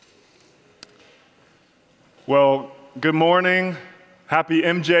Well, good morning. Happy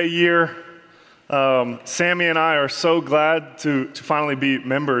MJ year. Sammy and I are so glad to finally be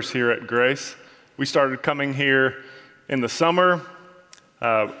members here at Grace. We started coming here in the summer.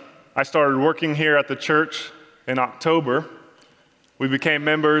 I started working here at the church in October. We became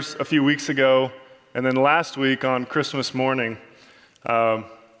members a few weeks ago, and then last week on Christmas morning,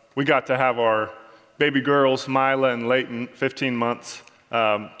 we got to have our baby girls, Mila and Layton, 15 months,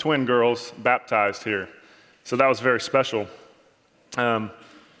 twin girls, baptized here. So that was very special.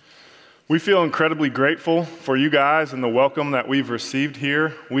 We feel incredibly grateful for you guys and the welcome that we've received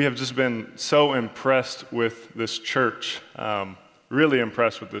here. We have just been so impressed with this church, really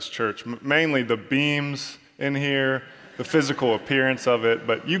impressed with this church. Mainly the beams in here, the physical appearance of it,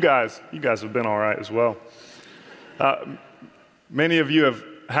 but you guys have been all right as well. Many of you have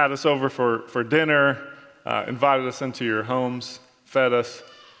had us over for dinner, invited us into your homes, fed us,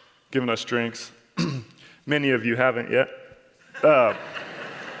 given us drinks. Many of you haven't yet.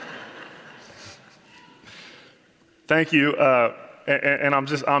 Thank you, and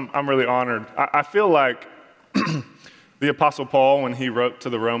I'm really honored. I feel like the Apostle Paul, when he wrote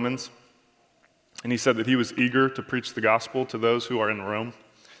to the Romans, and he said that he was eager to preach the gospel to those who are in Rome.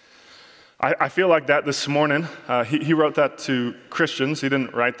 I feel like that this morning. He wrote that to Christians. He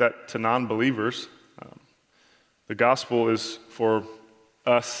didn't write that to non-believers. The gospel is for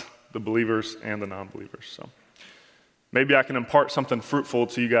us, the believers and the non-believers. So maybe I can impart something fruitful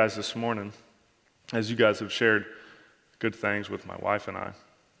to you guys this morning as you guys have shared good things with my wife and I.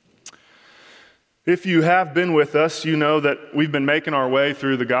 If you have been with us, you know that we've been making our way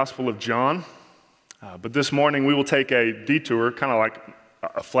through the Gospel of John. But this morning we will take a detour, kind of like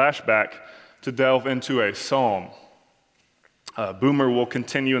a flashback, to delve into a psalm. Boomer will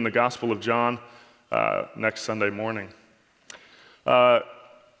continue in the Gospel of John next Sunday morning.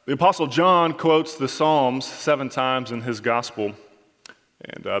 The Apostle John quotes the Psalms 7 times in his Gospel,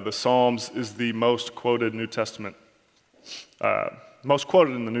 and the Psalms is the most quoted New Testament, most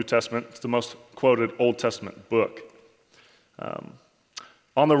quoted in the New Testament. It's the most quoted Old Testament book.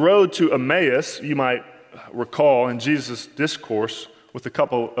 On the road to Emmaus, you might recall in Jesus' discourse with a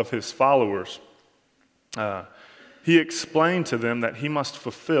couple of his followers, he explained to them that he must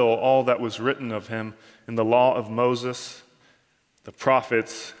fulfill all that was written of him in the law of Moses, the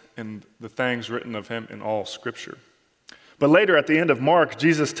prophets, and the things written of him in all Scripture. But later, at the end of Mark,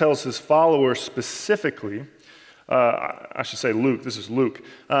 Jesus tells his followers specifically, I should say Luke, this is Luke.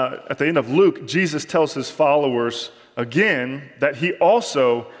 At the end of Luke, Jesus tells his followers again that he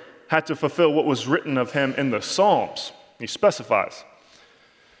also had to fulfill what was written of him in the Psalms. He specifies.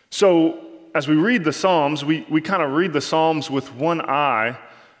 So as we read the Psalms, we kind of read the Psalms with one eye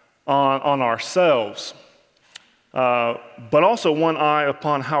on ourselves, but also one eye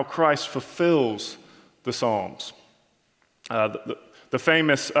upon how Christ fulfills the Psalms. The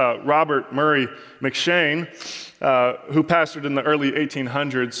famous Robert Murray M'Cheyne, who pastored in the early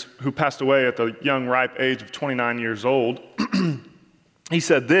 1800s, who passed away at the young, ripe age of 29 years old, he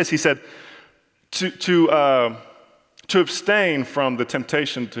said this, he said, to abstain from the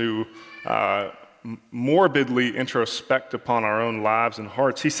temptation to morbidly introspect upon our own lives and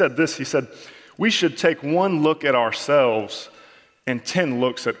hearts, he said this, he said, we should take one look at ourselves and 10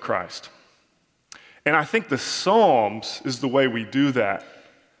 looks at Christ. And I think the Psalms is the way we do that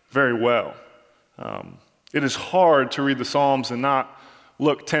very well. It is hard to read the Psalms and not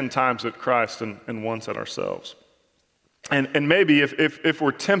look 10 times at Christ and once at ourselves. And maybe if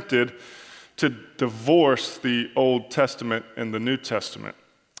we're tempted to divorce the Old Testament and the New Testament,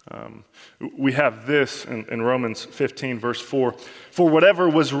 we have this in Romans 15, verse 4. For whatever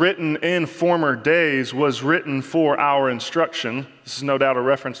was written in former days was written for our instruction. This is no doubt a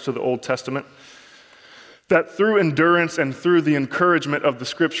reference to the Old Testament. That through endurance and through the encouragement of the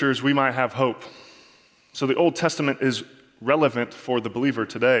Scriptures, we might have hope. So the Old Testament is relevant for the believer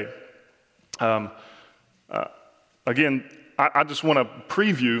today. Again, I just want to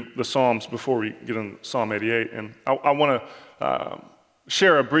preview the Psalms before we get into Psalm 88. And I want to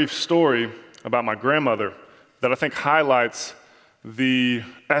share a brief story about my grandmother that I think highlights the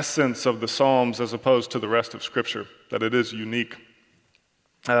essence of the Psalms as opposed to the rest of Scripture, that it is unique.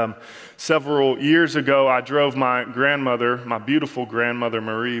 Several years ago, I drove my grandmother, my beautiful grandmother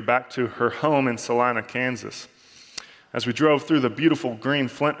Marie, back to her home in Salina, Kansas. As we drove through the beautiful green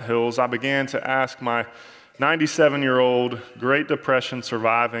Flint Hills, I began to ask my 97-year-old, Great Depression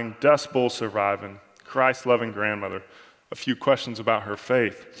surviving, Dust Bowl surviving, Christ-loving grandmother a few questions about her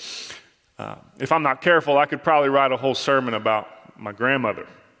faith. If I'm not careful, I could probably write a whole sermon about my grandmother.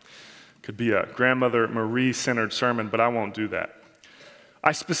 It could be a grandmother Marie-centered sermon, but I won't do that.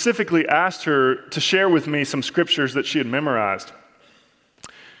 I specifically asked her to share with me some scriptures that she had memorized.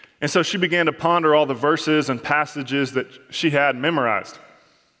 And so she began to ponder all the verses and passages that she had memorized,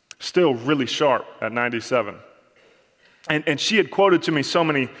 still really sharp at 97. And she had quoted to me so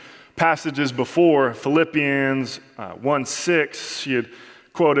many passages before, Philippians 1:6. She had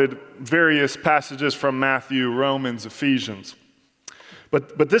quoted various passages from Matthew, Romans, Ephesians.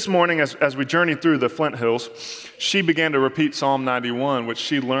 But this morning, as we journeyed through the Flint Hills, she began to repeat Psalm 91, which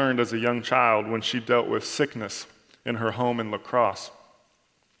she learned as a young child when she dealt with sickness in her home in La Crosse.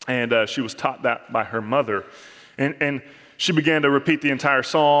 And she was taught that by her mother. And she began to repeat the entire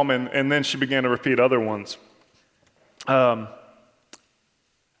psalm, and then she began to repeat other ones. And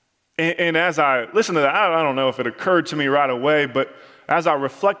as I listened to that, I don't know if it occurred to me right away, but as I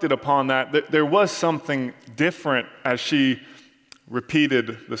reflected upon that, there was something different as she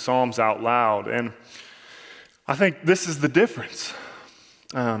repeated the Psalms out loud. And I think this is the difference.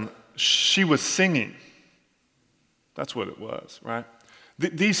 She was singing. That's what it was, right?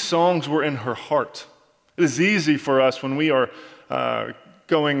 These songs were in her heart. It is easy for us when we are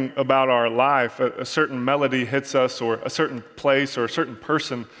going about our life, a certain melody hits us, or a certain place, or a certain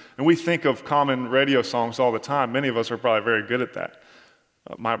person, and we think of common radio songs all the time. Many of us are probably very good at that.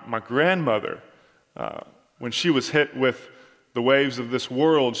 My grandmother, when she was hit with the waves of this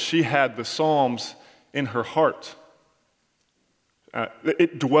world, she had the Psalms in her heart.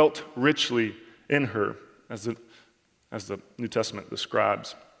 It dwelt richly in her, as the New Testament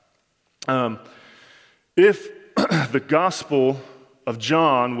describes. If the Gospel of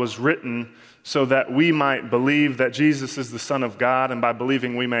John was written so that we might believe that Jesus is the Son of God, and by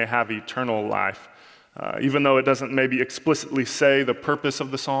believing we may have eternal life, even though it doesn't maybe explicitly say the purpose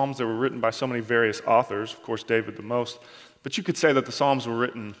of the Psalms, they were written by so many various authors, of course David the most, but you could say that the Psalms were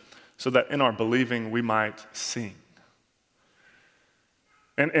written so that in our believing we might sing.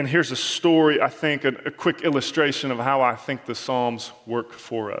 And here's a story, I think, a quick illustration of how I think the Psalms work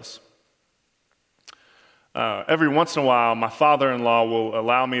for us. Every once in a while, my father-in-law will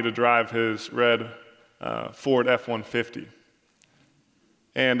allow me to drive his red Ford F-150.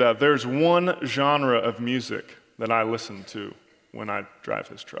 And there's one genre of music that I listen to when I drive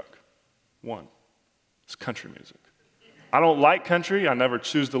his truck. One. It's country music. I don't like country. I never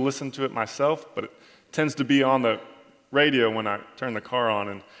choose to listen to it myself, but it tends to be on the radio when I turn the car on,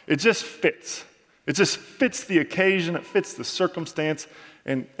 and it just fits. It just fits the occasion. It fits the circumstance.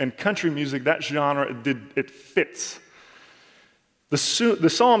 And country music, that genre, it fits. The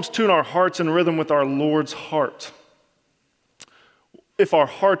Psalms tune our hearts in rhythm with our Lord's heart. If our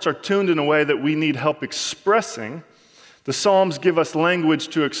hearts are tuned in a way that we need help expressing, the Psalms give us language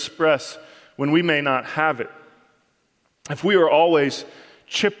to express when we may not have it. If we are always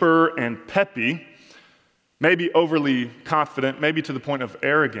chipper and peppy, maybe overly confident, maybe to the point of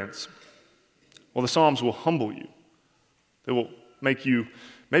arrogance, well, the Psalms will humble you. They will make you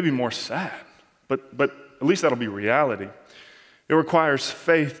maybe more sad, but at least that'll be reality. It requires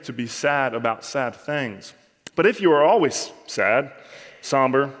faith to be sad about sad things. But if you are always sad,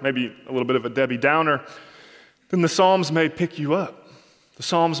 somber, maybe a little bit of a Debbie Downer, then the Psalms may pick you up. The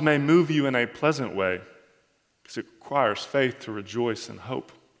Psalms may move you in a pleasant way, because it requires faith to rejoice and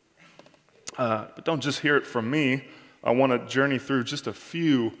hope. But don't just hear it from me. I want to journey through just a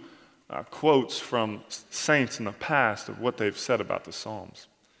few quotes from saints in the past of what they've said about the Psalms.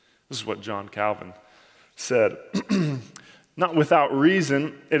 This is what John Calvin said. Not without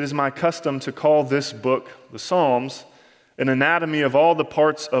reason, it is my custom to call this book, the Psalms, an anatomy of all the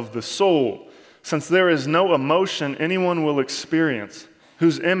parts of the soul, since there is no emotion anyone will experience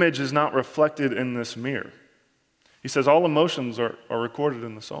whose image is not reflected in this mirror. He says all emotions are recorded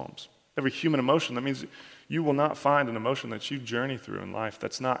in the Psalms. Every human emotion, that means you will not find an emotion that you journey through in life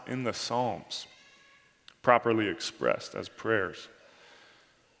that's not in the Psalms, properly expressed as prayers.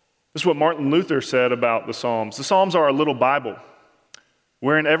 This is what Martin Luther said about the Psalms. The Psalms are a little Bible,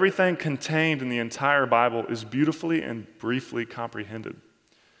 wherein everything contained in the entire Bible is beautifully and briefly comprehended.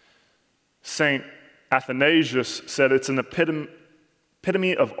 St. Athanasius said it's an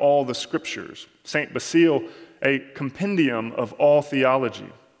epitome of all the scriptures. St. Basile, a compendium of all theology.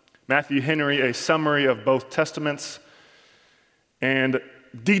 Matthew Henry, a summary of both testaments. And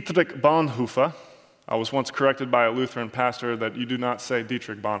Dietrich Bonhoeffer, I was once corrected by a Lutheran pastor that you do not say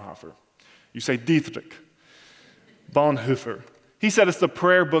Dietrich Bonhoeffer. You say Dietrich Bonhoeffer. He said it's the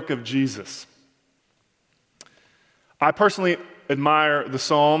prayer book of Jesus. I personally admire the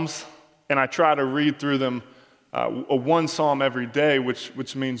Psalms, and I try to read through them one psalm every day,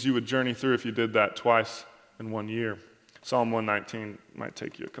 which means you would journey through if you did that twice in 1 year. Psalm 119 might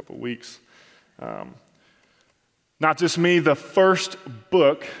take you a couple weeks. Not just me, the first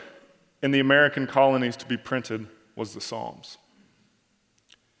book in the American colonies to be printed was the Psalms.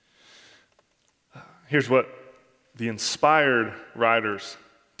 Here's what the inspired writers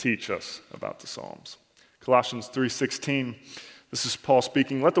teach us about the Psalms. Colossians 3:16, this is Paul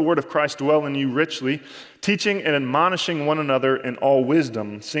speaking. Let the word of Christ dwell in you richly, teaching and admonishing one another in all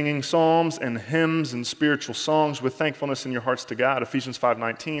wisdom, singing psalms and hymns and spiritual songs with thankfulness in your hearts to God. Ephesians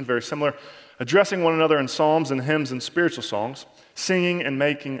 5:19, very similar. Addressing one another in psalms and hymns and spiritual songs, singing and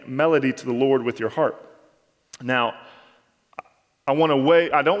making melody to the Lord with your heart. Now, I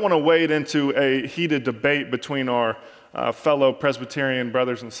don't want to wade into a heated debate between our fellow Presbyterian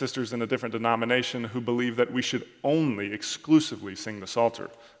brothers and sisters in a different denomination who believe that we should only exclusively sing the Psalter.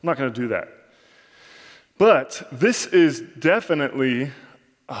 I'm not going to do that. But this is definitely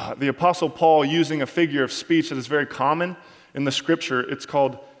the Apostle Paul using a figure of speech that is very common in the Scripture. It's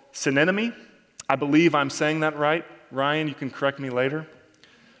called synonymy. I believe I'm saying that right. Ryan, you can correct me later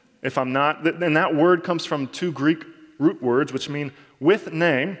if I'm not. And that word comes from two Greek root words, which mean with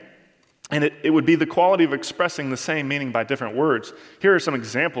name, and it would be the quality of expressing the same meaning by different words. Here are some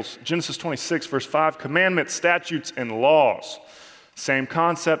examples. Genesis 26, verse 5, commandments, statutes, and laws. Same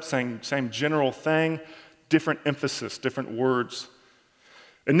concept, same general thing, different emphasis, different words.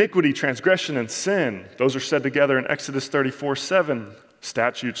 Iniquity, transgression, and sin, those are said together in Exodus 34:7.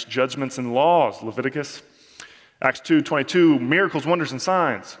 Statutes, judgments, and laws, Leviticus. Acts 2:22, miracles, wonders, and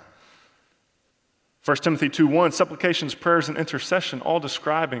signs. 1 Timothy 2:1, supplications, prayers, and intercession, all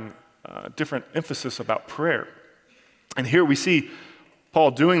describing different emphasis about prayer. And here we see Paul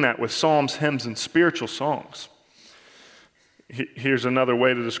doing that with psalms, hymns, and spiritual songs. Here's another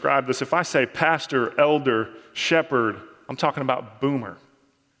way to describe this. If I say pastor, elder, shepherd, I'm talking about boomer,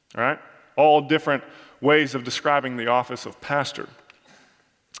 all right? All different ways of describing the office of pastor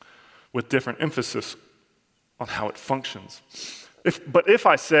with different emphasis on how it functions. But if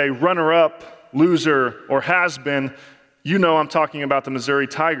I say runner-up, loser, or has-been, you know I'm talking about the Missouri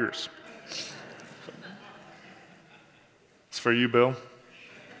Tigers. It's for you, Bill.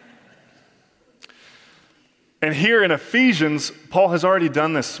 And here in Ephesians, Paul has already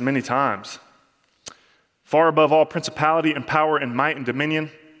done this many times. Far above all principality and power and might and dominion.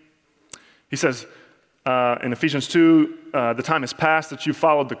 He says in Ephesians 2, the time is past that you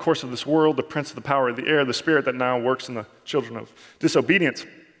followed the course of this world, the prince of the power of the air, the spirit that now works in the children of disobedience.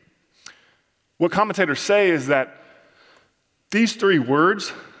 What commentators say is that these three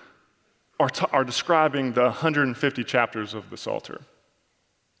words are describing the 150 chapters of the Psalter.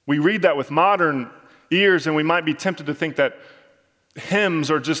 We read that with modern ears, and we might be tempted to think that hymns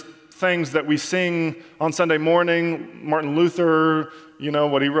are just things that we sing on Sunday morning. Martin Luther,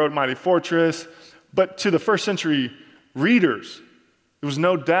 what he wrote, Mighty Fortress. But to the first century readers, there was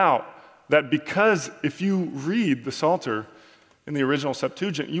no doubt that because if you read the Psalter in the original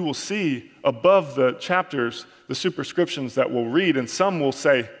Septuagint, you will see above the chapters the superscriptions that we'll read, and some will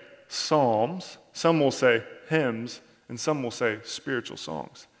say psalms, some will say hymns, and some will say spiritual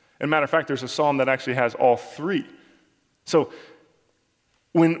songs. As a matter of fact, there's a psalm that actually has all three. So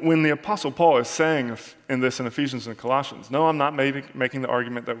when the Apostle Paul is saying in Ephesians and Colossians, no, I'm not making the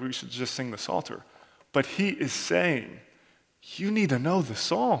argument that we should just sing the Psalter, but he is saying, you need to know the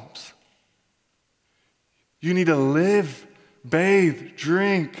Psalms. You need to live, bathe,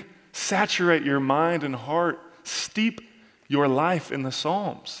 drink, saturate your mind and heart, steep your life in the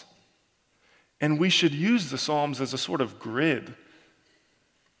Psalms. And we should use the Psalms as a sort of grid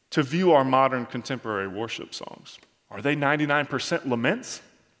to view our modern contemporary worship songs. Are they 99% laments?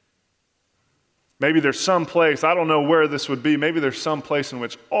 Maybe there's some place, I don't know where this would be, maybe there's some place in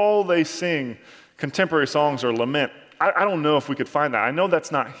which all they sing contemporary songs are lament. I don't know if we could find that. I know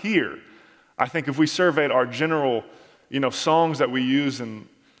that's not here. I think if we surveyed our general, songs that we use in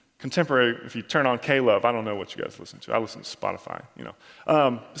contemporary, if you turn on K-Love, I don't know what you guys listen to. I listen to Spotify,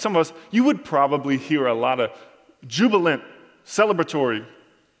 Some of us, you would probably hear a lot of jubilant, celebratory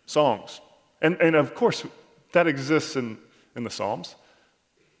songs. And of course, that exists in the Psalms.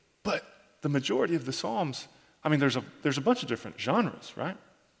 But the majority of the Psalms, there's a bunch of different genres, right?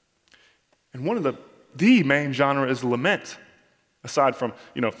 And one of the main genre is lament. Aside from,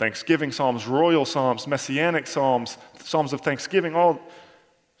 thanksgiving psalms, royal psalms, messianic psalms, psalms of thanksgiving, all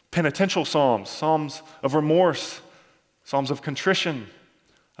penitential psalms, psalms of remorse, psalms of contrition.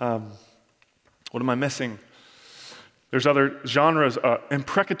 What am I missing? There's other genres,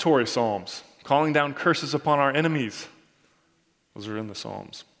 imprecatory psalms, calling down curses upon our enemies. Those are in the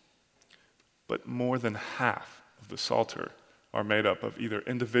Psalms. But more than half of the Psalter are made up of either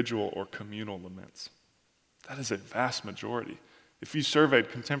individual or communal laments. That is a vast majority. If you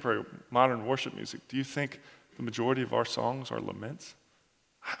surveyed contemporary modern worship music, do you think the majority of our songs are laments?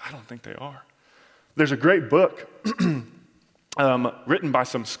 I don't think they are. There's a great book written by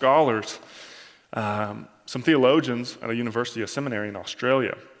some scholars, some theologians at a university, a seminary in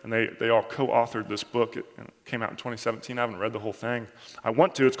Australia, and they all co-authored this book. It came out in 2017. I haven't read the whole thing. I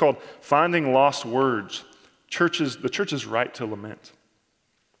want to. It's called Finding Lost Words, the Church's Right to Lament.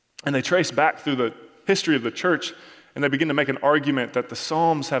 And they trace back through the history of the church, and they begin to make an argument that the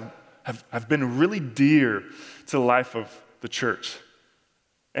Psalms have been really dear to the life of the church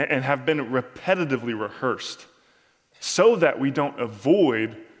and have been repetitively rehearsed so that we don't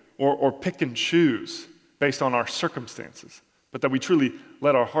avoid or pick and choose based on our circumstances, but that we truly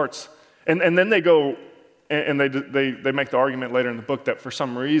let our hearts. And then they go and they make the argument later in the book that for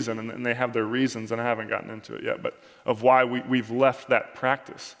some reason, and they have their reasons, and I haven't gotten into it yet, but of why we've left that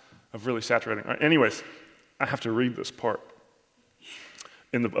practice of really saturating. Anyways, I have to read this part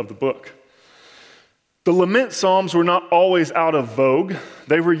of the book. The lament psalms were not always out of vogue.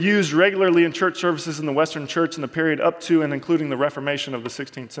 They were used regularly in church services in the Western church in the period up to and including the Reformation of the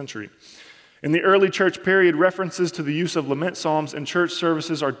 16th century. In the early church period, references to the use of lament psalms in church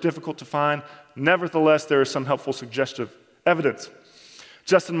services are difficult to find. Nevertheless, there is some helpful suggestive evidence.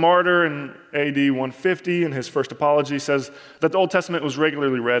 Justin Martyr in AD 150 in his first apology says that the Old Testament was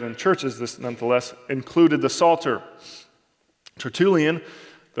regularly read in churches. This nonetheless included the Psalter. Tertullian,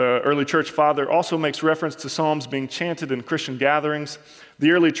 the early church father, also makes reference to psalms being chanted in Christian gatherings.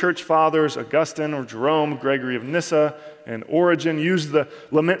 The early church fathers, Augustine or Jerome, Gregory of Nyssa, and Origen, used the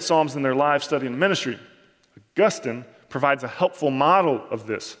lament psalms in their life study and ministry. Augustine provides a helpful model of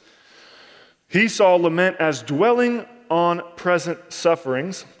this. He saw lament as dwelling on present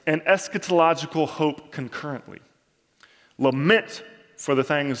sufferings and eschatological hope concurrently. Lament for the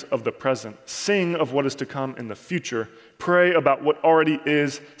things of the present. Sing of what is to come in the future. Pray about what already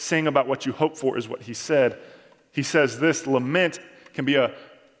is. Sing about what you hope for, is what he said. He says this: lament can be a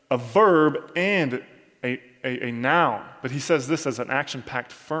verb and a noun, but he says this as an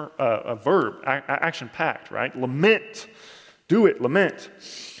action-packed a verb, action-packed, right? Lament. Do it, lament.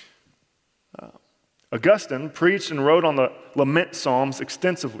 Augustine preached and wrote on the lament psalms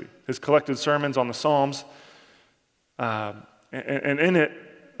extensively. His collected sermons on the psalms, and in it,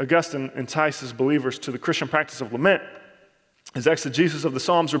 Augustine entices believers to the Christian practice of lament. His exegesis of the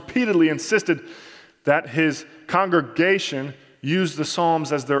Psalms repeatedly insisted that his congregation use the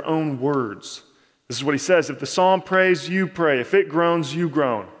Psalms as their own words. This is what he says: if the psalm prays, you pray. If it groans, you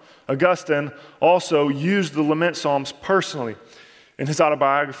groan. Augustine also used the lament psalms personally. In his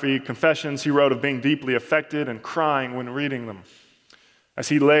autobiography, Confessions, he wrote of being deeply affected and crying when reading them. As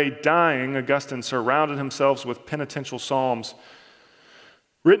he lay dying, Augustine surrounded himself with penitential psalms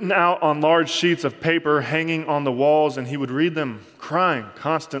written out on large sheets of paper hanging on the walls, and he would read them, crying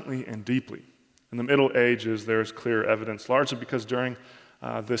constantly and deeply. In the Middle Ages, there is clear evidence, largely because during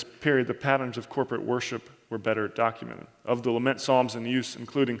this period, the patterns of corporate worship were better documented. Of the lament psalms in use,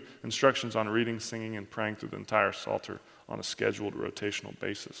 including instructions on reading, singing, and praying through the entire Psalter on a scheduled rotational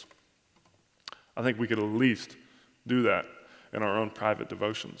basis. I think we could at least do that in our own private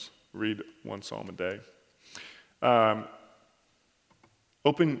devotions. Read one psalm a day.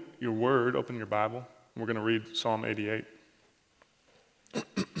 Open your word, open your Bible, and we're going to read Psalm 88.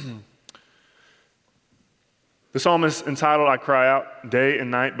 The psalm is entitled, I Cry Out Day and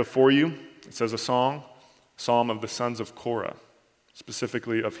Night Before You. It says a psalm of the sons of Korah,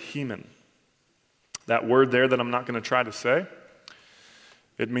 specifically of Heman. That word there that I'm not going to try to say,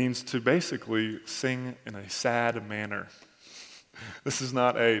 it means to basically sing in a sad manner. This is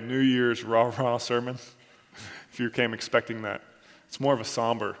not a New Year's rah-rah sermon, if you came expecting that. It's more of a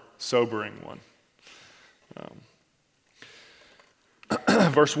somber, sobering one.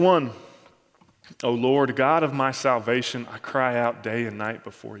 Verse 1, O Lord, God of my salvation, I cry out day and night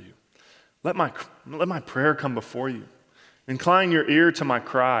before you. Let my prayer come before you. Incline your ear to my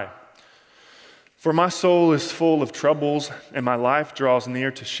cry. For my soul is full of troubles, and my life draws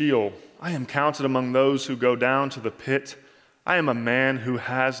near to Sheol. I am counted among those who go down to the pit. I am a man who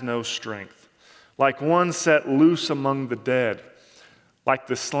has no strength, like one set loose among the dead, like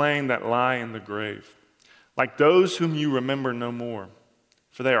the slain that lie in the grave, like those whom you remember no more,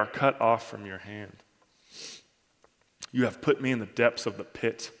 for they are cut off from your hand. You have put me in the depths of the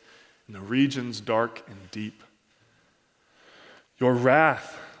pit, in the regions dark and deep. Your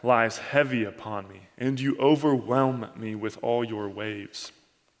wrath lies heavy upon me, and you overwhelm me with all your waves.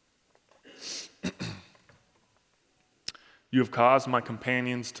 You have caused my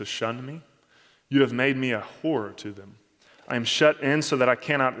companions to shun me. You have made me a horror to them. I am shut in so that I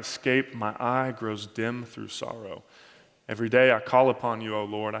cannot escape. My eye grows dim through sorrow. Every day I call upon you, O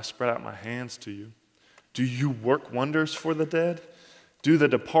Lord. I spread out my hands to you. Do you work wonders for the dead? Do the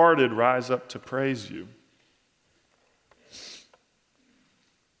departed rise up to praise you?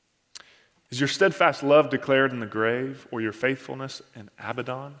 Is your steadfast love declared in the grave, or your faithfulness in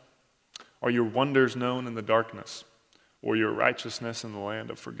Abaddon? Are your wonders known in the darkness, or your righteousness in the land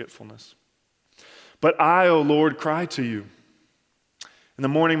of forgetfulness? But I, O Lord, cry to you. In the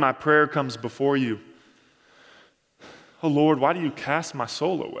morning my prayer comes before you. O Lord, why do you cast my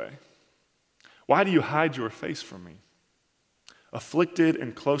soul away? Why do you hide your face from me? Afflicted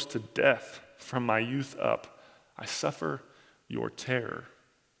and close to death from my youth up, I suffer your terror.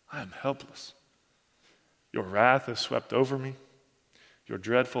 I am helpless. Your wrath has swept over me. Your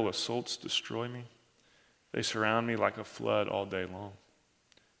dreadful assaults destroy me. They surround me like a flood all day long.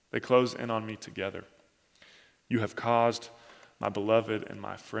 They close in on me together. You have caused my beloved and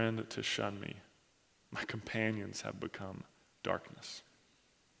my friend to shun me. My companions have become darkness.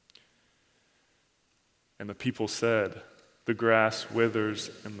 And the people said, the grass withers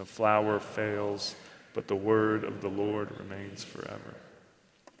and the flower fails, but the word of the Lord remains forever.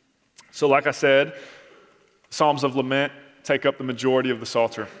 So like I said, Psalms of Lament take up the majority of the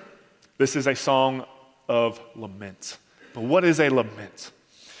Psalter. This is a song of lament. But what is a lament?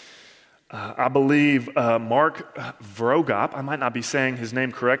 I believe Mark Vroegop, I might not be saying his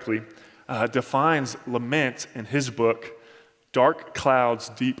name correctly, defines lament in his book, Dark Clouds,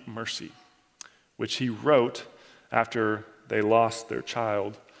 Deep Mercy, which he wrote after they lost their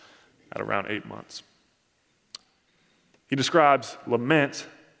child at around 8 months. He describes lament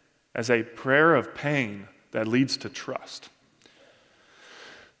as a prayer of pain that leads to trust.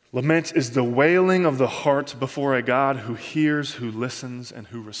 Lament is the wailing of the heart before a God who hears, who listens, and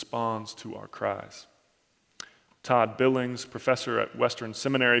who responds to our cries. Todd Billings, professor at Western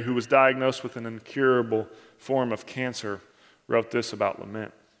Seminary, who was diagnosed with an incurable form of cancer, wrote this about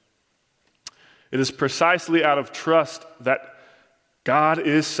lament. It is precisely out of trust that God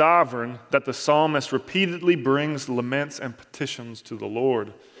is sovereign that the psalmist repeatedly brings laments and petitions to the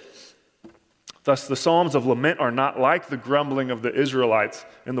Lord. Thus, the Psalms of lament are not like the grumbling of the Israelites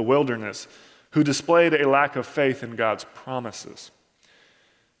in the wilderness, who displayed a lack of faith in God's promises.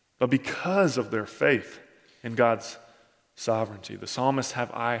 But because of their faith in God's sovereignty, the psalmists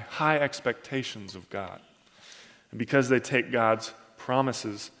have high expectations of God. And because they take God's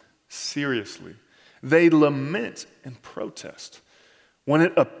promises seriously, they lament and protest when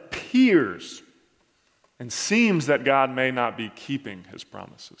it appears and seems that God may not be keeping his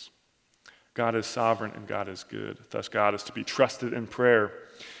promises. God is sovereign and God is good. Thus, God is to be trusted in prayer.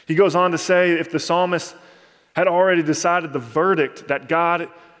 He goes on to say, if the psalmist had already decided the verdict that God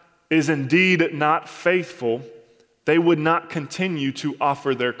is indeed not faithful, they would not continue to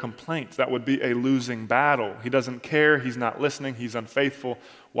offer their complaint. That would be a losing battle. He doesn't care. He's not listening. He's unfaithful.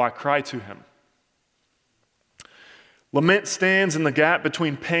 Why cry to him? Lament stands in the gap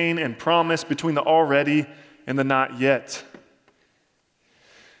between pain and promise, between the already and the not yet.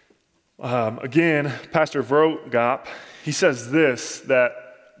 Again, Pastor Vroegop, he says this, that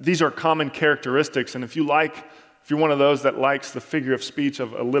these are common characteristics, and if you're one of those that likes the figure of speech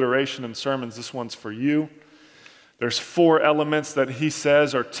of alliteration in sermons, this one's for you. There's 4 elements that he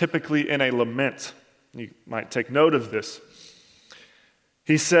says are typically in a lament. You might take note of this.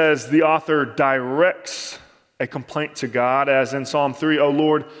 He says the author directs a complaint to God, as in Psalm 3, O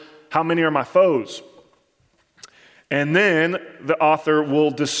Lord, how many are my foes? And then the author will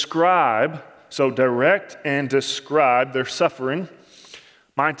describe, so direct and describe their suffering.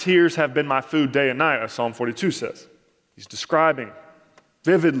 My tears have been my food day and night, as Psalm 42 says. He's describing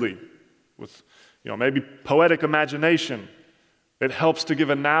vividly with, maybe poetic imagination. It helps to give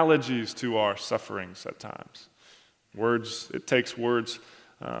analogies to our sufferings at times. It takes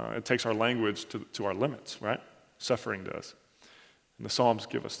our language to our limits, right? Suffering does. And the Psalms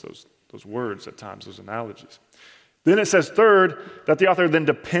give us those words at times, those analogies. Then it says, third, that the author then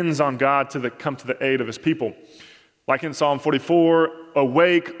depends on God to come to the aid of his people. Like in Psalm 44,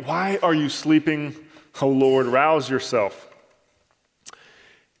 awake, why are you sleeping, O Lord, rouse yourself.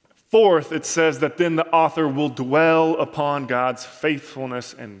 Fourth, it says that then the author will dwell upon God's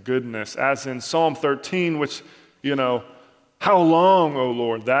faithfulness and goodness, as in Psalm 13, which, how long, O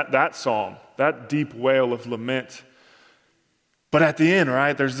Lord, that psalm, that deep wail of lament. But at the end,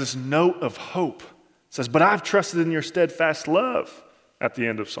 right, there's this note of hope. It says, but I've trusted in your steadfast love at the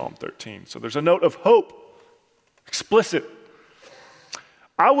end of Psalm 13. So there's a note of hope, explicit.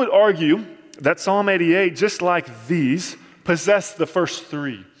 I would argue that Psalm 88, just like these, possess the first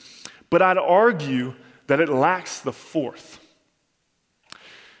 3. But I'd argue that it lacks the 4th.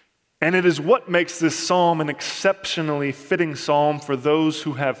 And it is what makes this psalm an exceptionally fitting psalm for those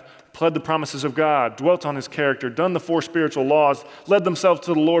who have pled the promises of God, dwelt on his character, done the 4 spiritual laws, led themselves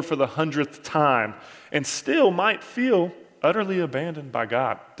to the Lord for the 100th time, and still might feel utterly abandoned by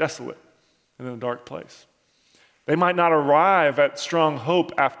God, desolate and in a dark place. They might not arrive at strong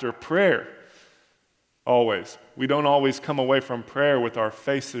hope after prayer. Always. We don't always come away from prayer with our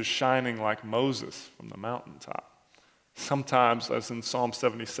faces shining like Moses from the mountaintop. Sometimes, as in Psalm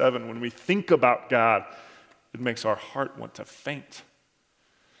 77, when we think about God, it makes our heart want to faint.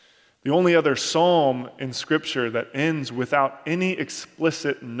 The only other psalm in Scripture that ends without any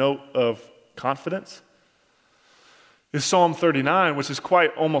explicit note of confidence is Psalm 39, which is quite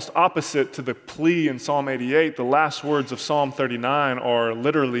almost opposite to the plea in Psalm 88. The last words of Psalm 39 are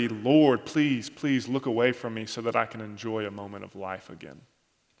literally, Lord, please, please look away from me so that I can enjoy a moment of life again.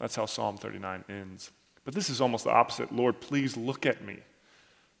 That's how Psalm 39 ends. But this is almost the opposite. Lord, please look at me.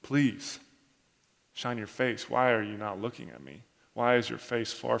 Please shine your face. Why are you not looking at me? Why is your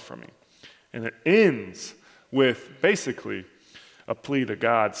face far from me? And it ends with basically a plea to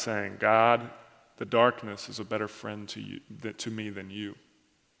God saying, God, the darkness is a better friend to me than you.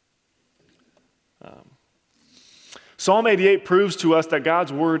 Psalm 88 proves to us that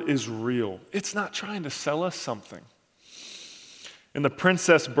God's word is real. It's not trying to sell us something. In The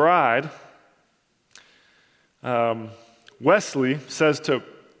Princess Bride, Wesley says to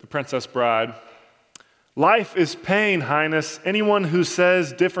the Princess Bride, life is pain, Highness. Anyone who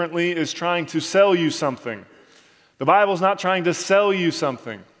says differently is trying to sell you something. The Bible's not trying to sell you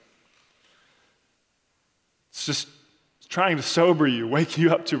something. It's just trying to sober you, wake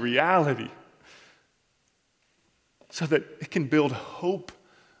you up to reality so that it can build hope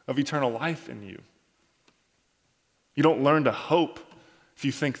of eternal life in you. You don't learn to hope if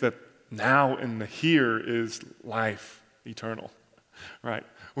you think that now in the here is life eternal, right?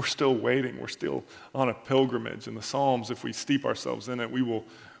 We're still waiting. We're still on a pilgrimage. In the Psalms, if we steep ourselves in it, we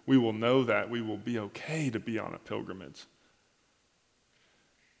will know that. We will be okay to be on a pilgrimage.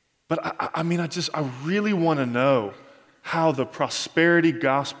 But I really want to know how the prosperity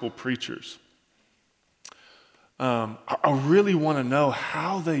gospel preachers, I really want to know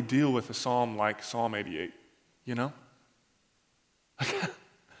how they deal with a psalm like Psalm 88, you know?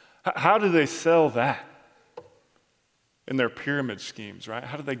 How do they sell that in their pyramid schemes, right?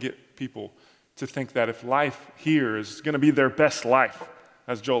 How do they get people to think that if life here is going to be their best life,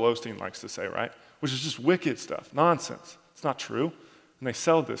 as Joel Osteen likes to say, right? Which is just wicked stuff, nonsense. It's not true. And they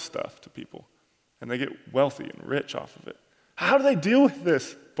sell this stuff to people, and they get wealthy and rich off of it. How do they deal with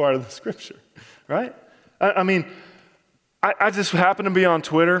this part of the Scripture, right? I just happened to be on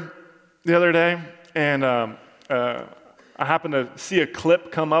Twitter the other day, and I happened to see a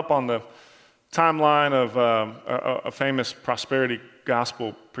clip come up on the timeline of a famous prosperity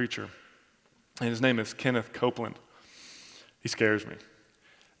gospel preacher, and his name is Kenneth Copeland. He scares me.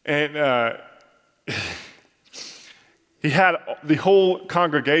 And he had the whole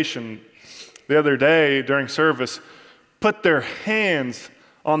congregation the other day during service put their hands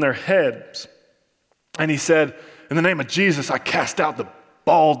on their heads. And he said, in the name of Jesus, I cast out the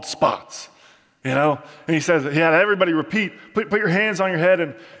bald spots. You know? And he says, he had everybody repeat, put your hands on your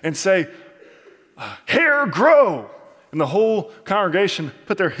head and say, hair grow. And the whole congregation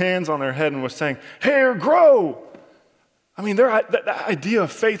put their hands on their head and was saying, hair grow. I mean, the idea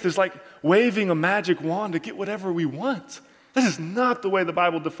of faith is like waving a magic wand to get whatever we want. This is not the way the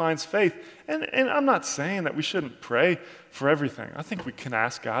Bible defines faith. And I'm not saying that we shouldn't pray for everything. I think we can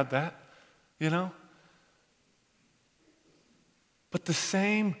ask God that, you know? But the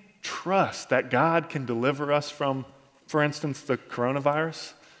same trust that God can deliver us from, for instance, the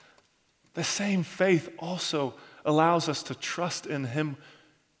coronavirus, the same faith also allows us to trust in Him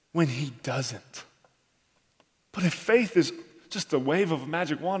when He doesn't. But if faith is just a wave of a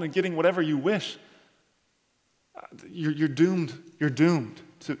magic wand and getting whatever you wish, you're doomed. You're doomed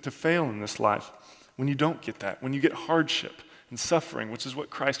to fail in this life when you don't get that, when you get hardship and suffering, which is what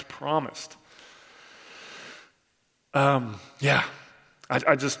Christ promised. I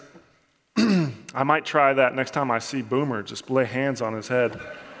just, I might try that next time I see Boomer, just lay hands on his head.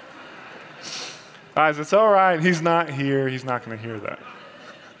 Guys, it's all right. He's not here. He's not going to hear that.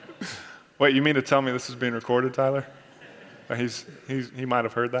 Wait, you mean to tell me this is being recorded, Tyler? He might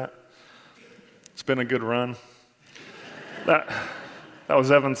have heard that. It's been a good run. That was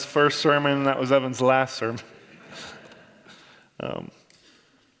Evan's first sermon. That was Evan's last sermon.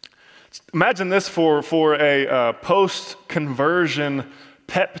 Imagine this for a post-conversion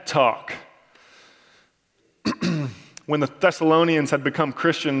pep talk. When the Thessalonians had become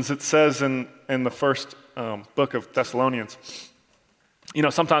Christians, it says in the first book of Thessalonians, you know,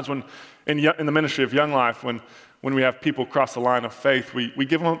 sometimes when in the ministry of Young Life, when when we have people cross the line of faith, we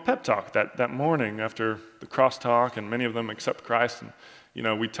give them a pep talk that morning after the crosstalk, and many of them accept Christ, and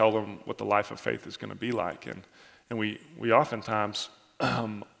we tell them what the life of faith is going to be like, and we oftentimes,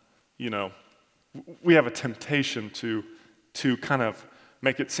 we have a temptation to kind of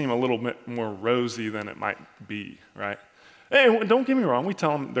make it seem a little bit more rosy than it might be, right? And don't get me wrong, we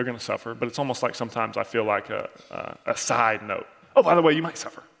tell them they're going to suffer, but it's almost like sometimes I feel like a side note. Oh, by the way, you might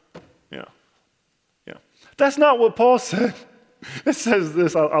suffer. That's not what Paul said. It says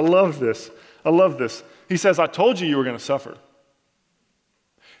this. I love this. I love this. He says, I told you were going to suffer.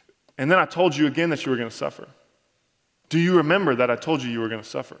 And then I told you again that you were going to suffer. Do you remember that I told you were going to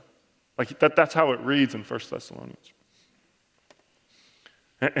suffer? Like that's how it reads in 1 Thessalonians.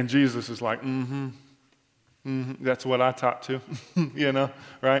 And Jesus is like, that's what I taught too,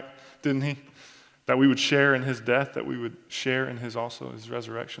 right? Didn't he? That we would share in his death, that we would share in his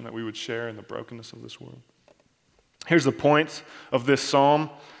resurrection, that we would share in the brokenness of this world. Here's the points of this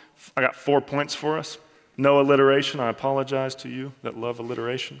psalm. I got 4 points for us. No alliteration. I apologize to you that love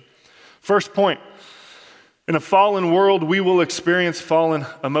alliteration. First point, in a fallen world, we will experience fallen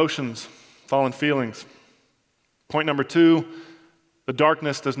emotions, fallen feelings. Point number 2, the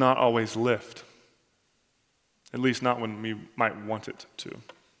darkness does not always lift, at least not when we might want it to.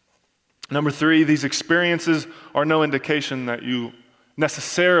 Number 3, these experiences are no indication that you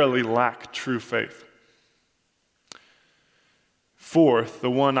necessarily lack true faith. Fourth, the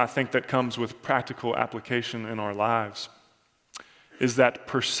one I think that comes with practical application in our lives is that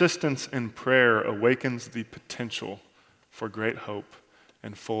persistence in prayer awakens the potential for great hope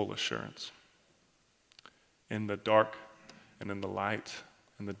and full assurance. In the dark and in the light,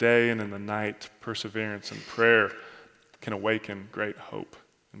 in the day and in the night, perseverance and prayer can awaken great hope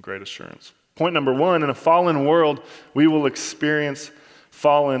and great assurance. Point number 1, in a fallen world, we will experience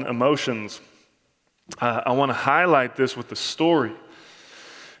fallen emotions. I want to highlight this with a story.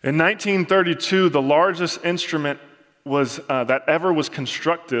 In 1932, the largest instrument that ever was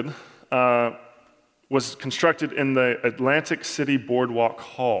constructed in the Atlantic City Boardwalk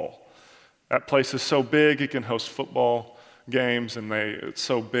Hall. That place is so big it can host football games, and it's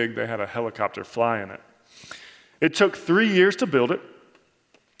so big they had a helicopter fly in it. It took 3 years to build it,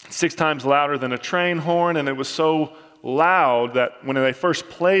 6 times louder than a train horn, and it was so loud that when they first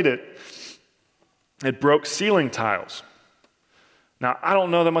played it, it broke ceiling tiles. Now, I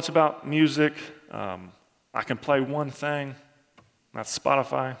don't know that much about music. I can play one thing, that's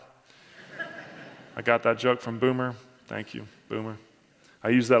Spotify. I got that joke from Boomer. Thank you, Boomer. I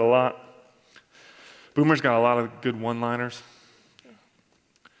use that a lot. Boomer's got a lot of good one-liners.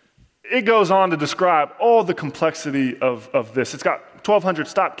 It goes on to describe all the complexity of this. It's got 1,200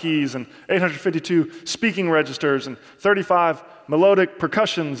 stop keys and 852 speaking registers and 35 melodic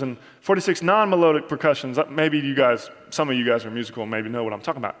percussions and 46 non-melodic percussions. Maybe some of you guys are musical and maybe know what I'm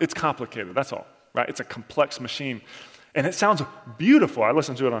talking about. It's complicated, that's all, right? It's a complex machine. And it sounds beautiful. I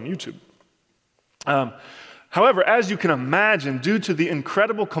listened to it on YouTube. However, as you can imagine, due to the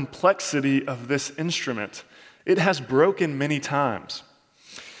incredible complexity of this instrument, it has broken many times.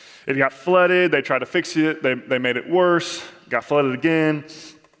 It got flooded, they tried to fix it, they made it worse, got flooded again.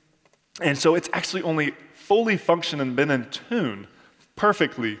 And so it's actually only fully functioned and been in tune,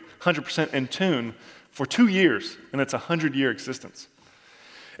 perfectly, 100% in tune, for 2 years in its 100-year existence.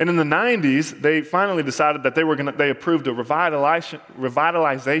 And in the 90s, they finally decided that they approved a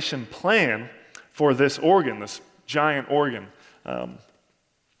revitalization plan for this organ, this giant organ.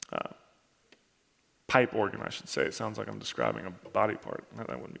 Pipe organ, I should say. It sounds like I'm describing a body part. That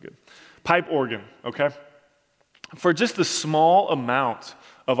wouldn't be good. Pipe organ, okay? For just the small amount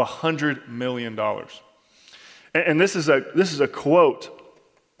of $100 million. And this is a quote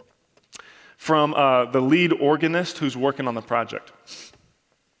from the lead organist who's working on the project.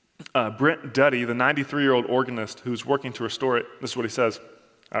 Brent Duddy, the 93-year-old organist who's working to restore it, this is what he says.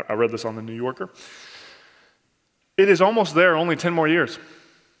 I read this on the New Yorker. It is almost there, only 10 more years.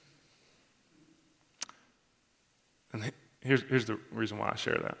 And here's the reason why I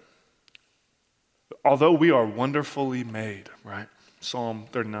share that. Although we are wonderfully made, right? Psalm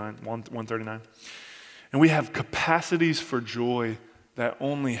 39, 139. And we have capacities for joy that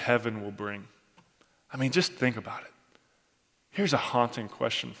only heaven will bring. I mean, just think about it. Here's a haunting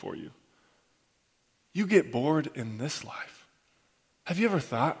question for you. You get bored in this life. Have you ever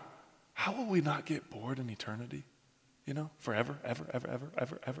thought, how will we not get bored in eternity? Forever, ever, ever, ever,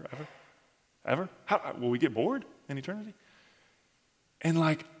 ever, ever, ever, ever? How will we get bored in eternity? And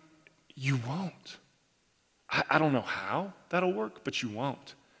you won't. I don't know how that'll work, but you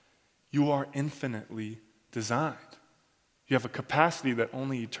won't. You are infinitely designed. You have a capacity that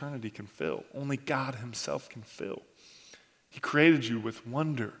only eternity can fill, only God himself can fill. He created you with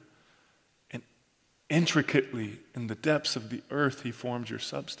wonder, and intricately in the depths of the earth, he formed your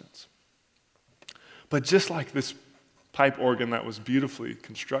substance. But just like this pipe organ that was beautifully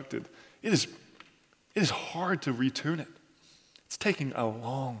constructed, it is hard to retune it. It's taking a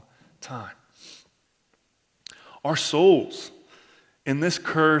long time. Our souls in this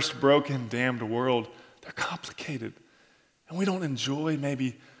cursed, broken, damned world, they're complicated. And we don't enjoy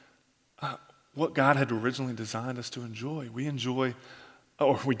maybe what God had originally designed us to enjoy. We enjoy,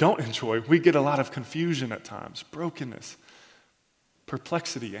 or we don't enjoy, we get a lot of confusion at times, brokenness,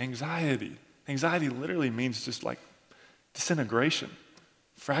 perplexity, anxiety. Anxiety literally means just like disintegration,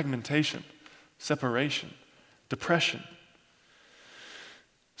 fragmentation, separation, depression.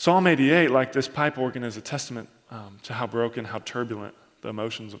 Psalm 88, like this pipe organ, is a testament to how broken, how turbulent the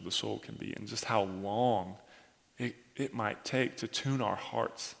emotions of the soul can be, and just how long it might take to tune our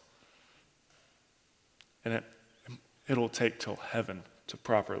hearts. And it'll take till heaven to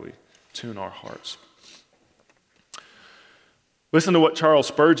properly tune our hearts. Listen to what Charles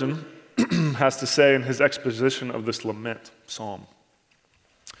Spurgeon has to say in his exposition of this lament psalm.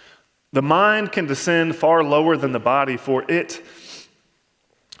 The mind can descend far lower than the body, for in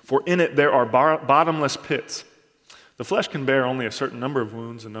it there are bottomless pits. The flesh can bear only a certain number of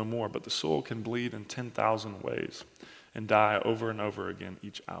wounds and no more, but the soul can bleed in 10,000 ways and die over and over again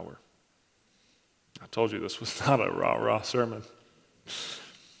each hour. I told you this was not a rah-rah sermon.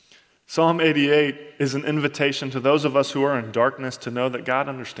 Psalm 88 is an invitation to those of us who are in darkness to know that God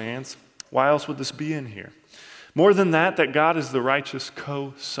understands. Why else would this be in here? More than that God is the righteous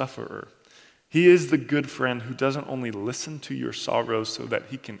co-sufferer. He is the good friend who doesn't only listen to your sorrows so that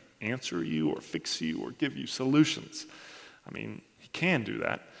he can answer you or fix you or give you solutions. I mean, he can do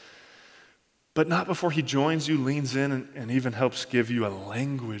that. But not before he joins you, leans in, and even helps give you a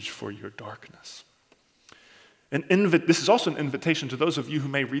language for your darkness. This is also an invitation to those of you who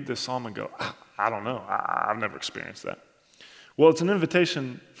may read this psalm and go, I don't know, I've never experienced that. Well, it's an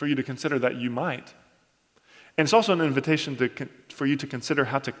invitation for you to consider that you might. And it's also an invitation for you to consider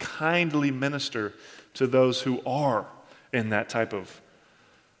how to kindly minister to those who are in that type of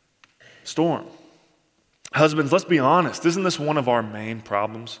storm. Husbands, let's be honest. Isn't this one of our main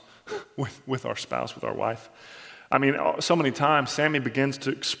problems with our spouse, with our wife? I mean, so many times Sammy begins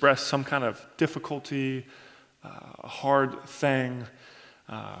to express some kind of difficulty, a hard thing,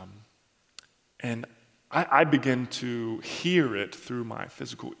 and I begin to hear it through my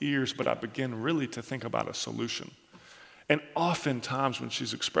physical ears, but I begin really to think about a solution. And oftentimes when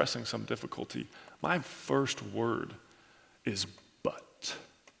she's expressing some difficulty, my first word is but.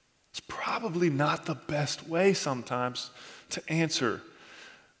 It's probably not the best way sometimes to answer.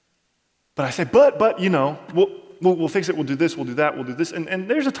 But I say, but you know, we'll fix it, we'll do this, we'll do that, we'll do this. And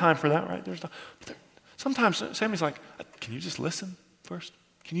there's a time for that, right? Sometimes Sammy's like, can you just listen first?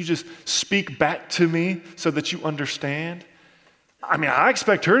 Can you just speak back to me so that you understand? I mean, I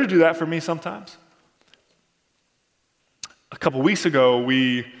expect her to do that for me sometimes. A couple weeks ago,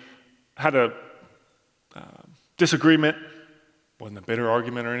 we had a disagreement. Wasn't a bitter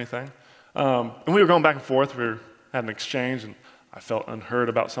argument or anything. And we were going back and forth. We had an exchange, and I felt unheard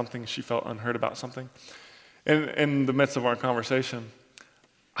about something. She felt unheard about something. And in the midst of our conversation,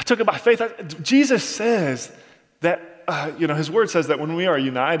 I took it by faith. Jesus says that, his word says that when we are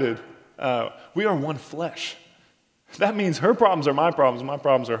united, we are one flesh. That means her problems are my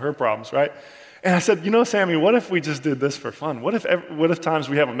problems are her problems, right? And I said, Sammy, what if we just did this for fun? What if times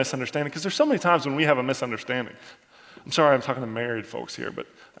we have a misunderstanding? Because there's so many times when we have a misunderstanding. I'm sorry I'm talking to married folks here, but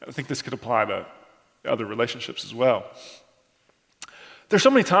I think this could apply to other relationships as well. There's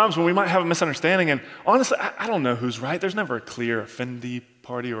so many times when we might have a misunderstanding, and honestly, I don't know who's right. There's never a clear offendee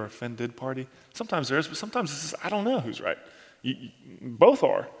party or offended party. Sometimes there is, but sometimes it's just, I don't know who's right. Both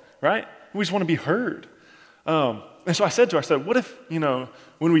are, right? We just want to be heard. And so I said to her, what if,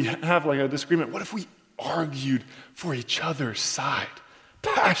 when we have like a disagreement, what if we argued for each other's side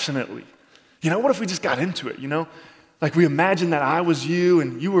passionately? What if we just got into it, Like we imagined that I was you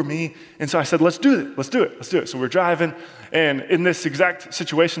and you were me. And so I said, let's do it. So we're driving, and in this exact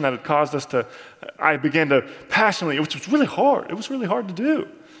situation that had caused us I began to passionately, which was really hard. It was really hard to do.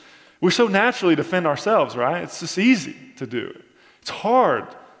 We so naturally defend ourselves, right? It's just easy to do. It's hard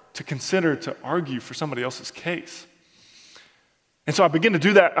to consider to argue for somebody else's case. And so I begin to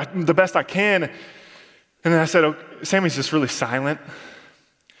do that the best I can. And then I said, Sammy's just really silent.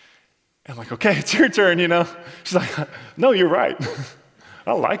 I'm like, okay, it's your turn, She's like, no, you're right.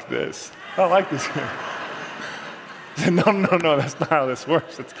 I like this. I said, no, that's not how this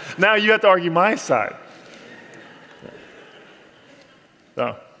works. Now you have to argue my side.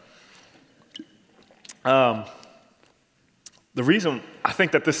 So, the reason, I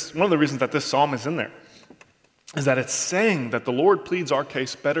think that one of the reasons that this psalm is in there is that it's saying that the Lord pleads our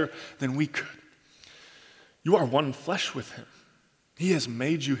case better than we could. You are one flesh with him. He has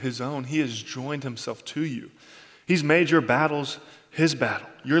made you his own. He has joined himself to you. He's made your battles his battle,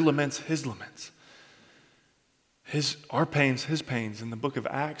 your laments his laments. Our pains, his pains. In the book of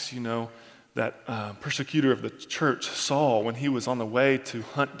Acts, you know, that persecutor of the church, Saul, when he was on the way to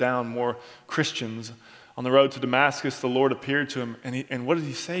hunt down more Christians on the road to Damascus, the Lord appeared to him, and what did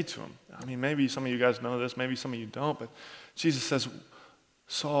he say to him? I mean, maybe some of you guys know this, maybe some of you don't, but Jesus says,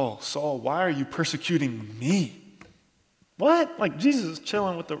 Saul, Saul, why are you persecuting me? What? Like Jesus is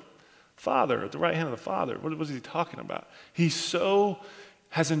chilling with the Father, at the right hand of the Father. What was he talking about? He so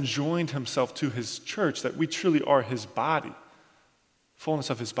has enjoined himself to his church that we truly are his body, fullness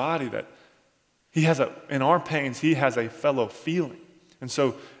of his body, that he has in our pains, he has a fellow feeling. And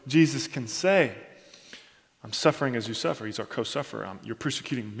so Jesus can say, I'm suffering as you suffer. He's our co-sufferer. You're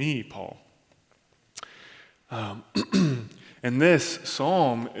persecuting me, Paul. And this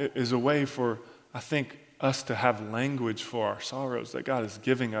psalm is a way for, I think, us to have language for our sorrows that God is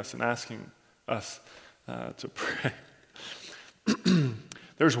giving us and asking us to pray.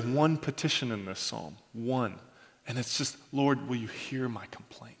 There's one petition in this psalm, one. And it's just, Lord, will you hear my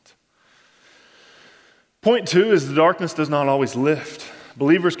complaint? Point 2 is the darkness does not always lift.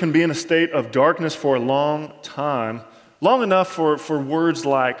 Believers can be in a state of darkness for a long time, long enough for words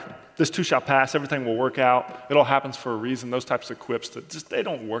like, this too shall pass, everything will work out, it all happens for a reason, those types of quips that just, they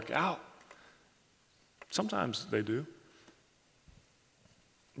don't work out. Sometimes they do.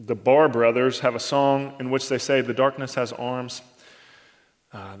 The Barr brothers have a song in which they say, the darkness has arms.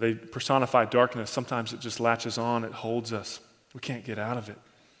 They personify darkness. Sometimes it just latches on, it holds us. We can't get out of it.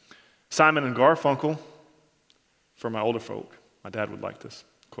 Simon and Garfunkel, for my older folk, my dad would like this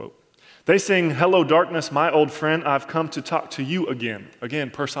quote. They sing, hello darkness, my old friend, I've come to talk to you again. Again,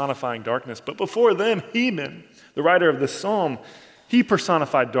 personifying darkness. But before them, Heman, the writer of this psalm, he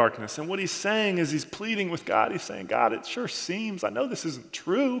personified darkness. And what he's saying is he's pleading with God. He's saying, God, it sure seems, I know this isn't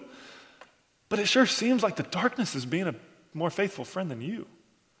true, but it sure seems like the darkness is being a more faithful friend than you.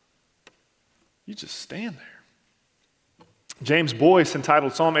 You just stand there. James Boyce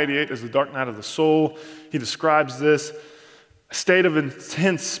entitled Psalm 88 as the dark night of the soul. He describes this a state of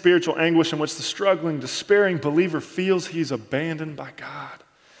intense spiritual anguish in which the struggling, despairing believer feels he's abandoned by God.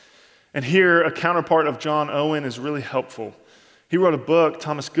 And here, a counterpart of John Owen is really helpful. He wrote a book,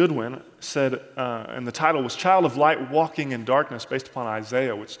 Thomas Goodwin said, and the title was Child of Light Walking in Darkness, based upon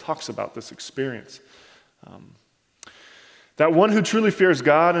Isaiah, which talks about this experience. That one who truly fears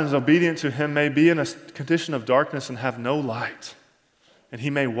God and is obedient to him may be in a condition of darkness and have no light. And he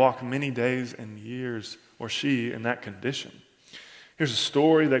may walk many days and years, or she, in that condition. Here's a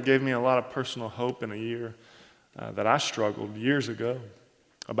story that gave me a lot of personal hope in a year that I struggled years ago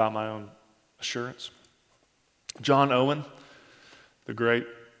about my own assurance. John Owen, the great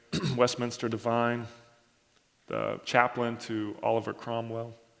Westminster divine, the chaplain to Oliver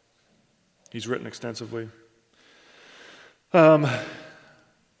Cromwell. He's written extensively.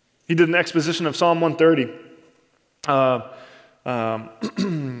 He did an exposition of Psalm 130.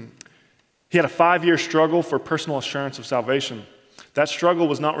 He had a 5-year struggle for personal assurance of salvation. That struggle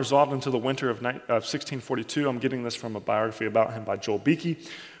was not resolved until the winter of 1642. I'm getting this from a biography about him by Joel Beakey.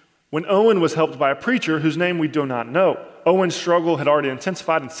 When Owen was helped by a preacher whose name we do not know. Owen's struggle had already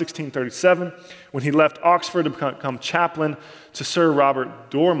intensified in 1637 when he left Oxford to become chaplain to Sir Robert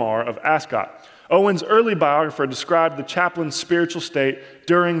Dormar of Ascot. Owen's early biographer described the chaplain's spiritual state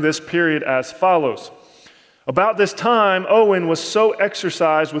during this period as follows. About this time, Owen was so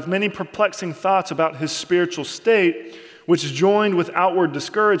exercised with many perplexing thoughts about his spiritual state, which joined with outward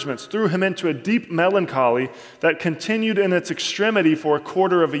discouragements, threw him into a deep melancholy that continued in its extremity for a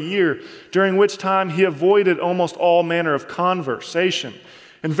quarter of a year, during which time he avoided almost all manner of conversation,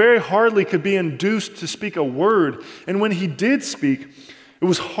 and very hardly could be induced to speak a word. And when he did speak, it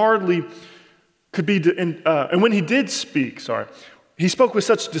was hardly could be, and when he did speak, he spoke with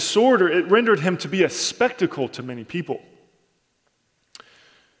such disorder, it rendered him to be a spectacle to many people.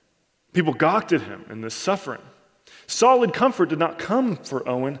 People gawked at him in this suffering. Solid comfort did not come for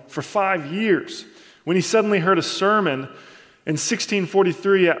Owen for 5 years. When he suddenly heard a sermon in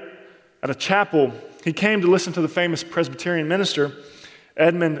 1643 at a chapel, he came to listen to the famous Presbyterian minister,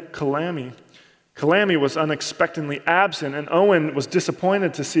 Edmund Calamy. Calamy was unexpectedly absent, and Owen was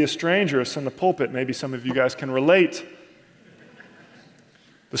disappointed to see a stranger ascend the pulpit. Maybe some of you guys can relate.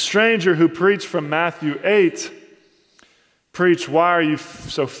 The stranger who preached from Matthew 8 preached, "Why are you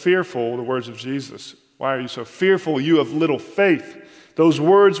so fearful?" The words of Jesus. "Why are you so fearful, you of little faith?" Those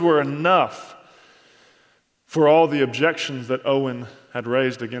words were enough for all the objections that Owen had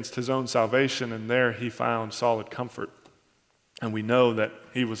raised against his own salvation, and there he found solid comfort. And we know that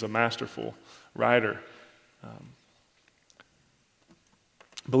he was a masterful writer.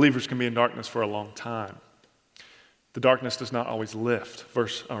 Believers can be in darkness for a long time. The darkness does not always lift.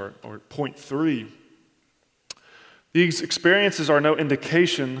 Point 3. These experiences are no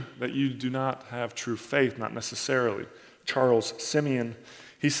indication that you do not have true faith, not necessarily. Charles Simeon,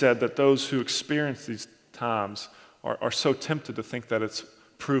 he said that those who experience these times are so tempted to think that it's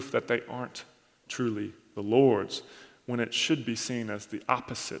proof that they aren't truly the Lord's, when it should be seen as the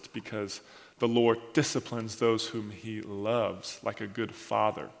opposite, because the Lord disciplines those whom he loves like a good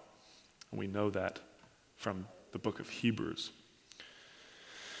father. And we know that from the book of Hebrews.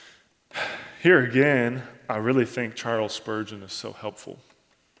 Here again, I really think Charles Spurgeon is so helpful.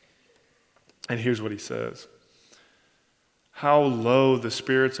 And here's what he says. How low the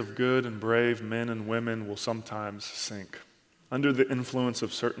spirits of good and brave men and women will sometimes sink. Under the influence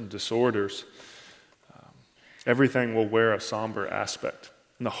of certain disorders, everything will wear a somber aspect,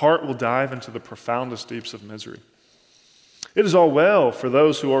 and the heart will dive into the profoundest deeps of misery. It is all well for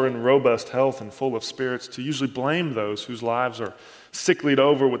those who are in robust health and full of spirits to usually blame those whose lives are sicklied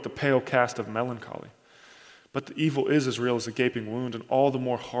over with the pale cast of melancholy. But the evil is as real as a gaping wound, and all the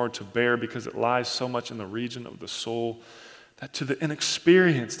more hard to bear because it lies so much in the region of the soul that to the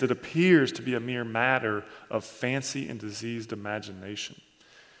inexperienced it appears to be a mere matter of fancy and diseased imagination.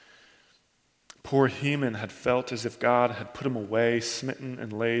 Poor Heman had felt as if God had put him away, smitten,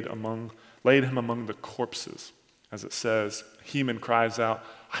 and laid him among the corpses. As it says, Heman cries out,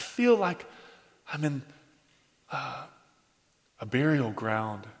 I feel like I'm in a burial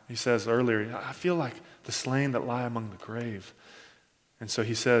ground. He says earlier, I feel like the slain that lie among the grave. And so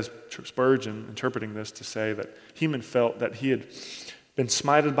he says, Spurgeon, interpreting this to say that Heman felt that he had been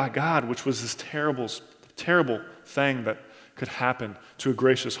smited by God, which was this terrible, terrible thing that could happen to a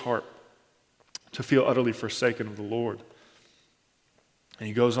gracious heart, to feel utterly forsaken of the Lord. And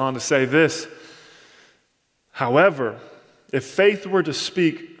he goes on to say this, however, if faith were to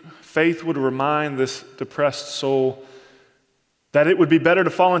speak, faith would remind this depressed soul that it would be better to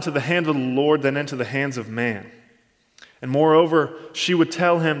fall into the hand of the Lord than into the hands of man. And moreover, she would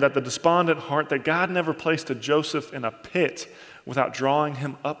tell him that the despondent heart, that God never placed a Joseph in a pit without drawing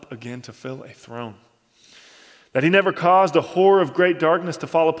him up again to fill a throne. That he never caused a horror of great darkness to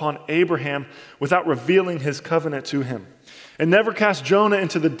fall upon Abraham without revealing his covenant to him. And never cast Jonah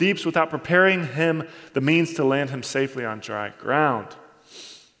into the deeps without preparing him the means to land him safely on dry ground.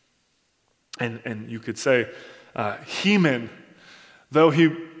 And you could say, Heman, though he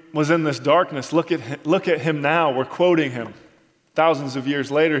was in this darkness, look at him now. We're quoting him. Thousands of years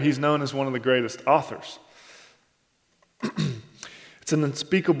later, he's known as one of the greatest authors. It's an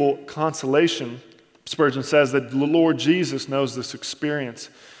unspeakable consolation, Spurgeon says, that the Lord Jesus knows this experience.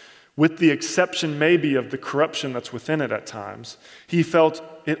 With the exception maybe of the corruption that's within it at times, he felt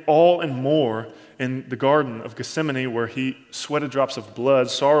it all and more in the Garden of Gethsemane, where he sweated drops of blood,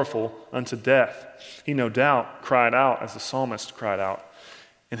 sorrowful unto death. He no doubt cried out as the psalmist cried out.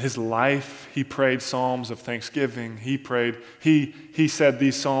 In his life, he prayed psalms of thanksgiving. He said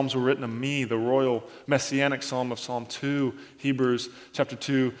these psalms were written of me, the royal messianic psalm of Psalm 2. Hebrews chapter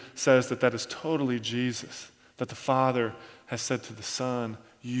 2 says that is totally Jesus, that the Father has said to the Son,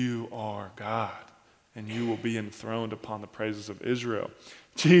 you are God, and you will be enthroned upon the praises of Israel.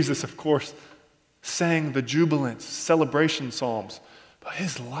 Jesus, of course, sang the jubilant celebration psalms, but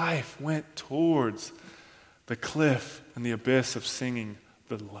his life went towards the cliff and the abyss of singing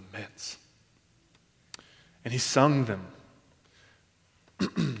the laments. And he sung them.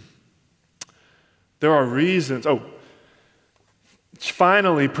 There are reasons.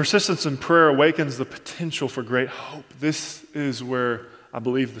 Finally, persistence in prayer awakens the potential for great hope. This is where I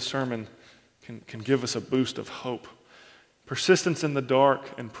believe the sermon can give us a boost of hope. Persistence in the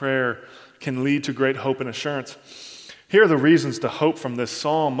dark and prayer can lead to great hope and assurance. Here are the reasons to hope from this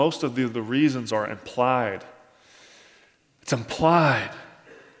psalm. Most of the reasons are implied. It's implied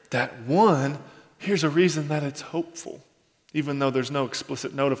that one, here's a reason that it's hopeful, even though there's no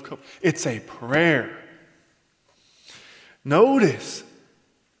explicit note of hope. It's a prayer. Notice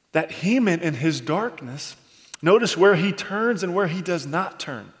that Heman in his darkness, notice where he turns and where he does not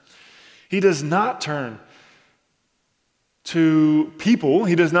turn. He does not turn to people.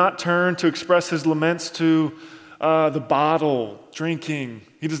 He does not turn to express his laments to the bottle, drinking.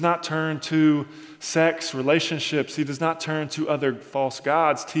 He does not turn to sex, relationships. He does not turn to other false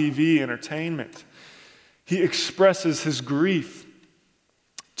gods, TV, entertainment. He expresses his grief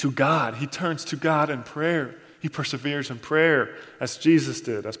to God. He turns to God in prayer. He perseveres in prayer as Jesus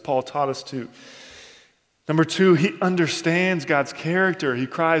did, as Paul taught us to. Number two, he understands God's character. He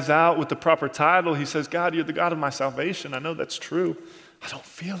cries out with the proper title. He says, God, you're the God of my salvation. I know that's true. I don't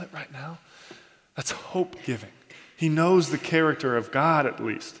feel it right now. That's hope-giving. He knows the character of God at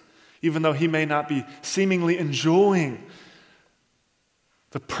least, even though he may not be seemingly enjoying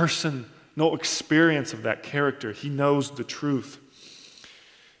the personal experience of that character. He knows the truth.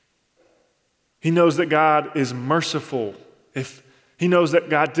 He knows that God is merciful. He knows that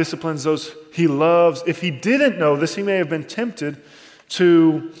God disciplines those he loves. If he didn't know this, he may have been tempted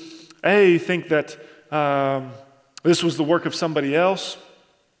to, think that this was the work of somebody else,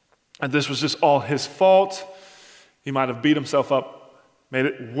 and this was just all his fault. He might have beat himself up, made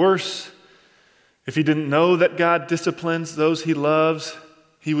it worse. If he didn't know that God disciplines those he loves,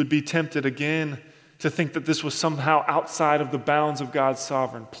 he would be tempted again to think that this was somehow outside of the bounds of God's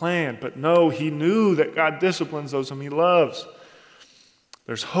sovereign plan. But no, he knew that God disciplines those whom he loves.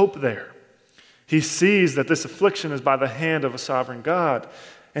 There's hope there. He sees that this affliction is by the hand of a sovereign God.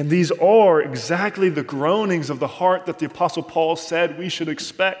 And these are exactly the groanings of the heart that the Apostle Paul said we should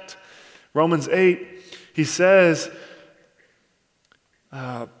expect. Romans 8, he says,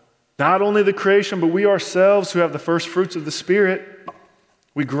 not only the creation, but we ourselves who have the first fruits of the Spirit,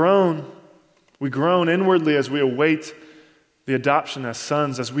 we groan inwardly as we await the adoption as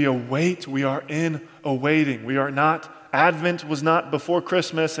sons. As we await, we are in awaiting. We are not, Advent was not before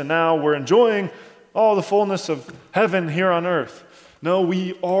Christmas, and now we're enjoying all the fullness of heaven here on earth. No,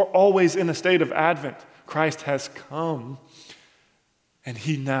 we are always in a state of Advent. Christ has come, and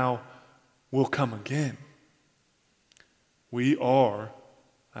he now will come again. We are,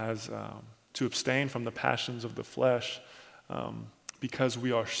 as to abstain from the passions of the flesh, because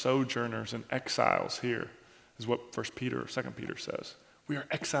we are sojourners and exiles here, is what 1 Peter or 2 Peter says. We are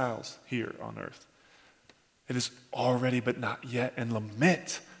exiles here on earth. It is already but not yet, and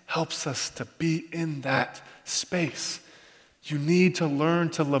lament helps us to be in that space. You need to learn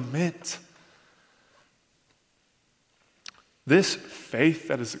to lament. This faith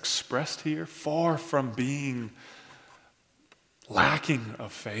that is expressed here, far from being lacking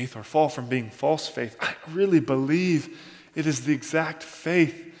of faith or far from being false faith, I really believe it is the exact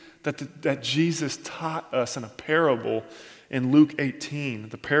faith that Jesus taught us in a parable in Luke 18,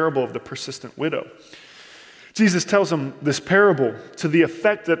 the parable of the persistent widow. Jesus tells them this parable to the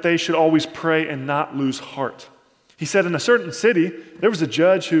effect that they should always pray and not lose heart. He said, in a certain city, there was a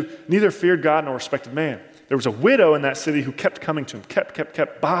judge who neither feared God nor respected man. There was a widow in that city who kept coming to him,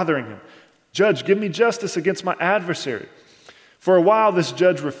 kept bothering him. Judge, give me justice against my adversary. For a while this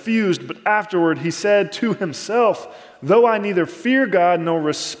judge refused, but afterward he said to himself, though I neither fear God nor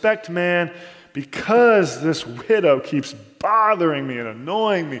respect man, because this widow keeps bothering me and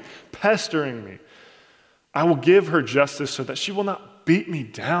annoying me, pestering me, I will give her justice so that she will not beat me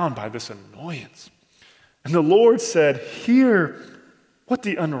down by this annoyance. And the Lord said, hear what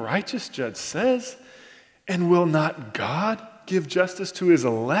the unrighteous judge says, and will not God give justice to his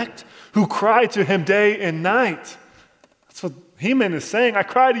elect who cry to him day and night? That's what Heman is saying. I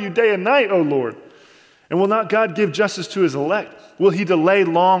cry to you day and night, O Lord. And will not God give justice to his elect? Will he delay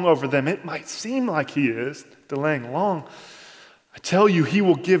long over them? It might seem like he is delaying long. I tell you, he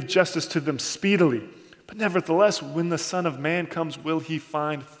will give justice to them speedily. But nevertheless, when the Son of Man comes, will he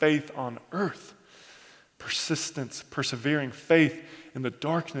find faith on earth? Persistence, persevering faith in the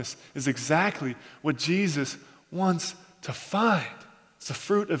darkness is exactly what Jesus wants to find. It's the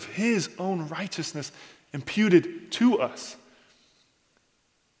fruit of his own righteousness imputed to us.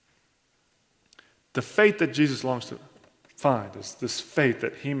 The faith that Jesus longs to find is this faith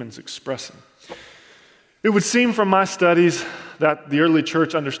that Heman's expressing. It would seem from my studies that the early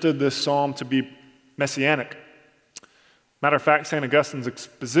church understood this psalm to be messianic. Matter of fact, St. Augustine's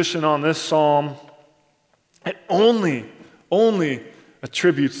exposition on this psalm, it only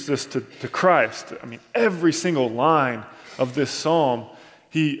attributes this to Christ. I mean, every single line of this psalm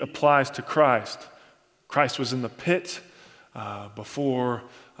he applies to Christ. Christ was in the pit before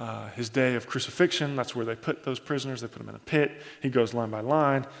his day of crucifixion. That's where they put those prisoners. They put them in a pit. He goes line by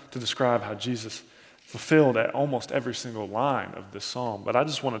line to describe how Jesus fulfilled at almost every single line of this psalm. But I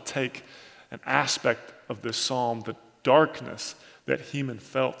just want to take an aspect of this psalm, the darkness that Heman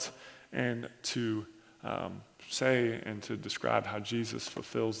felt, and to say and to describe how Jesus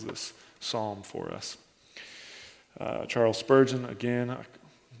fulfills this psalm for us. Charles Spurgeon, again,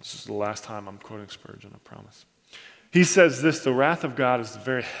 this is the last time I'm quoting Spurgeon, I promise. He says this, the wrath of God is the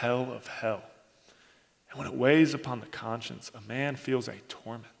very hell of hell. And when it weighs upon the conscience, a man feels a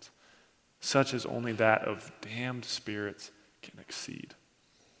torment, such as only that of damned spirits can exceed.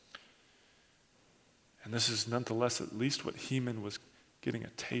 And And this is nonetheless at least what Heman was getting a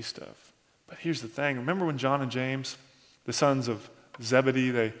taste of. But here's the thing. Remember when John and James, the sons of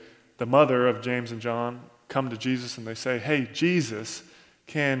Zebedee, the mother of James and John, come to Jesus and they say, hey, Jesus,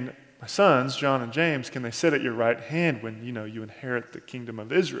 can my sons, John and James, can they sit at your right hand when, you inherit the kingdom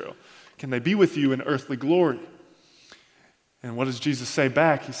of Israel? Can they be with you in earthly glory? And what does Jesus say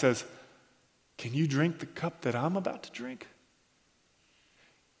back? He says, can you drink the cup that I'm about to drink?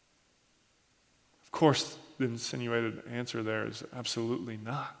 Of course, the insinuated answer there is absolutely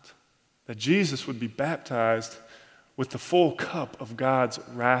not. That Jesus would be baptized with the full cup of God's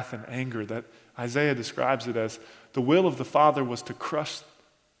wrath and anger, that Isaiah describes it as the will of the Father was to crush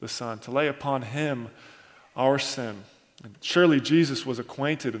the Son, to lay upon him our sin. And surely Jesus was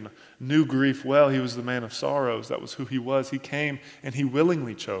acquainted and knew grief well. He was the man of sorrows. That was who he was. He came and he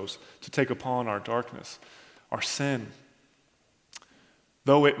willingly chose to take upon our darkness, our sin.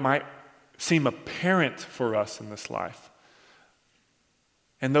 Though it might seem apparent for us in this life,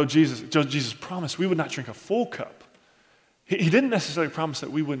 and though Jesus promised we would not drink a full cup, he didn't necessarily promise that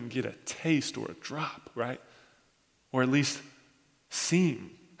we wouldn't get a taste or a drop, right? Or at least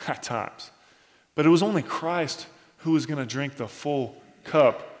seem at times. But it was only Christ who was going to drink the full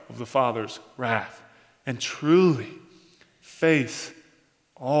cup of the Father's wrath and truly face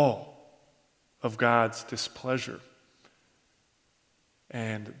all of God's displeasure.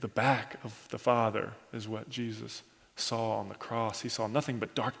 And the back of the Father is what Jesus saw on the cross. He saw nothing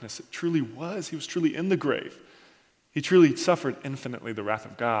but darkness. It truly was. He was truly in the grave. He truly suffered infinitely the wrath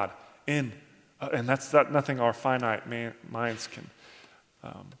of God. And that's nothing our finite minds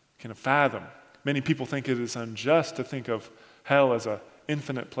can fathom. Many people think it is unjust to think of hell as an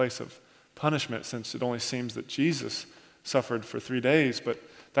infinite place of punishment, since it only seems that Jesus suffered for 3 days. But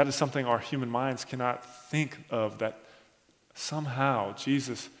that is something our human minds cannot think of, that somehow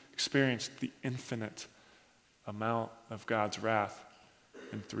Jesus experienced the infinite amount of God's wrath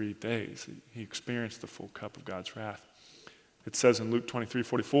in 3 days. He experienced the full cup of God's wrath. It says in Luke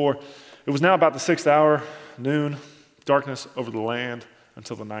 23:44, it was now about the 6th hour, noon, darkness over the land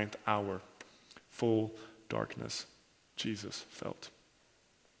until the 9th hour. Full darkness Jesus felt.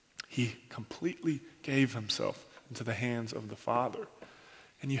 He completely gave himself into the hands of the Father.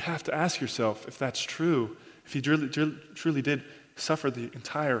 And you have to ask yourself if that's true, if he truly did suffer the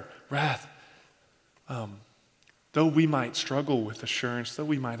entire wrath. Though we might struggle with assurance, though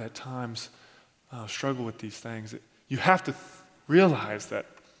we might at times struggle with these things, you have to realize that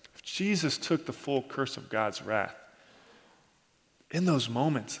if Jesus took the full curse of God's wrath, in those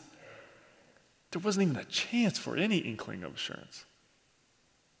moments, there wasn't even a chance for any inkling of assurance.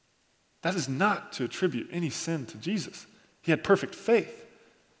 That is not to attribute any sin to Jesus. He had perfect faith,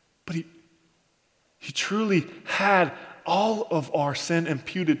 but he truly had all of our sin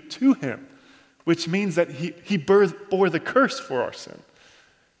imputed to him, which means that he bore the curse for our sin.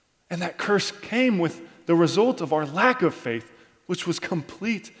 And that curse came with the result of our lack of faith, which was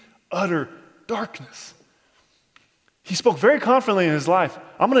complete, utter darkness. He spoke very confidently in his life.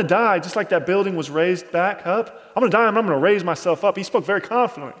 I'm going to die just like that building was raised back up. I'm going to die and I'm going to raise myself up. He spoke very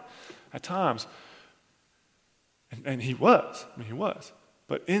confidently at times. And he was.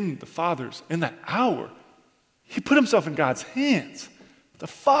 But in that hour, he put himself in God's hands. The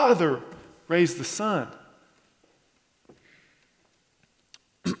Father raised the Son.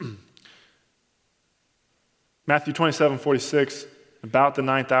 Matthew 27:46, about the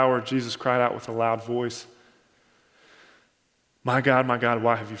 9th hour, Jesus cried out with a loud voice, my God,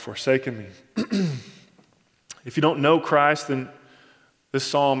 why have you forsaken me? If you don't know Christ, then this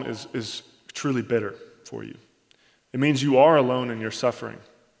psalm is truly bitter for you. It means you are alone in your suffering.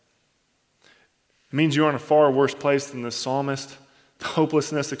 It means you are in a far worse place than this psalmist. The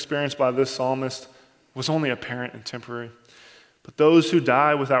hopelessness experienced by this psalmist was only apparent and temporary. But those who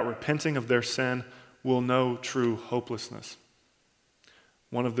die without repenting of their sin will know true hopelessness.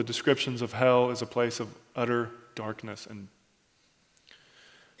 One of the descriptions of hell is a place of utter darkness and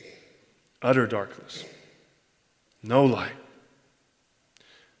utter darkness. No light.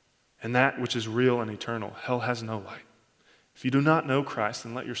 And that which is real and eternal, hell has no light. If you do not know Christ,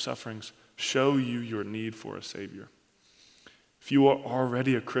 then let your sufferings show you your need for a Savior. If you are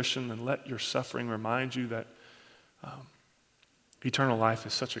already a Christian, then let your suffering remind you that eternal life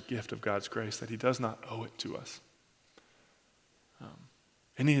is such a gift of God's grace that he does not owe it to us.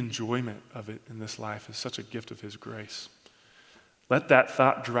 Any enjoyment of it in this life is such a gift of his grace. Let that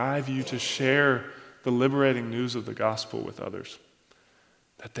thought drive you to share the liberating news of the gospel with others,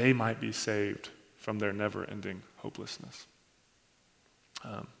 that they might be saved from their never-ending hopelessness.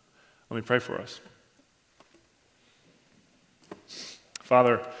 Let me pray for us.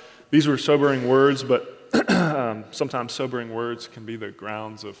 Father, these were sobering words, but sometimes sobering words can be the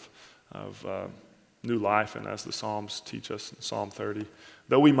grounds of new life. And as the Psalms teach us in Psalm 30,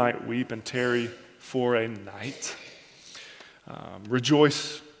 though we might weep and tarry for a night,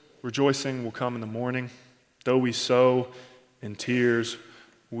 rejoicing will come in the morning. Though we sow in tears,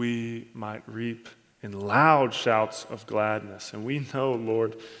 we might reap in loud shouts of gladness. And we know,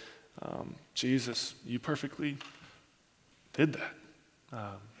 Lord, Jesus, you perfectly did that.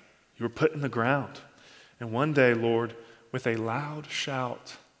 You were put in the ground. And one day, Lord, with a loud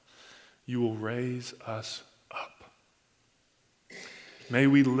shout, you will raise us up. May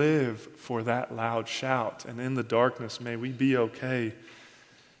we live for that loud shout. And in the darkness, may we be okay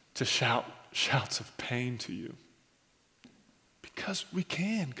to shout shouts of pain to you. Because we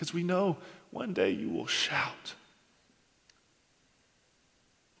can, because we know one day you will shout.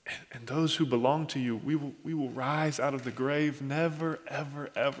 And those who belong to you, we will rise out of the grave, never, ever,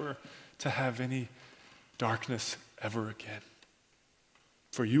 ever to have any darkness ever again.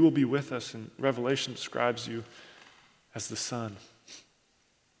 For you will be with us, and Revelation describes you as the sun,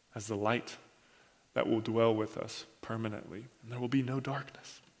 as the light that will dwell with us permanently, and there will be no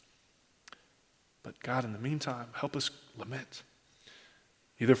darkness. But God, in the meantime, help us lament,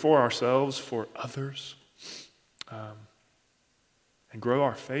 either for ourselves, for others, and grow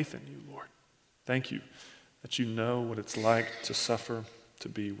our faith in you, Lord. Thank you that you know what it's like to suffer, to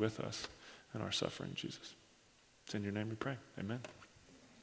be with us in our suffering, Jesus. It's in your name we pray. Amen.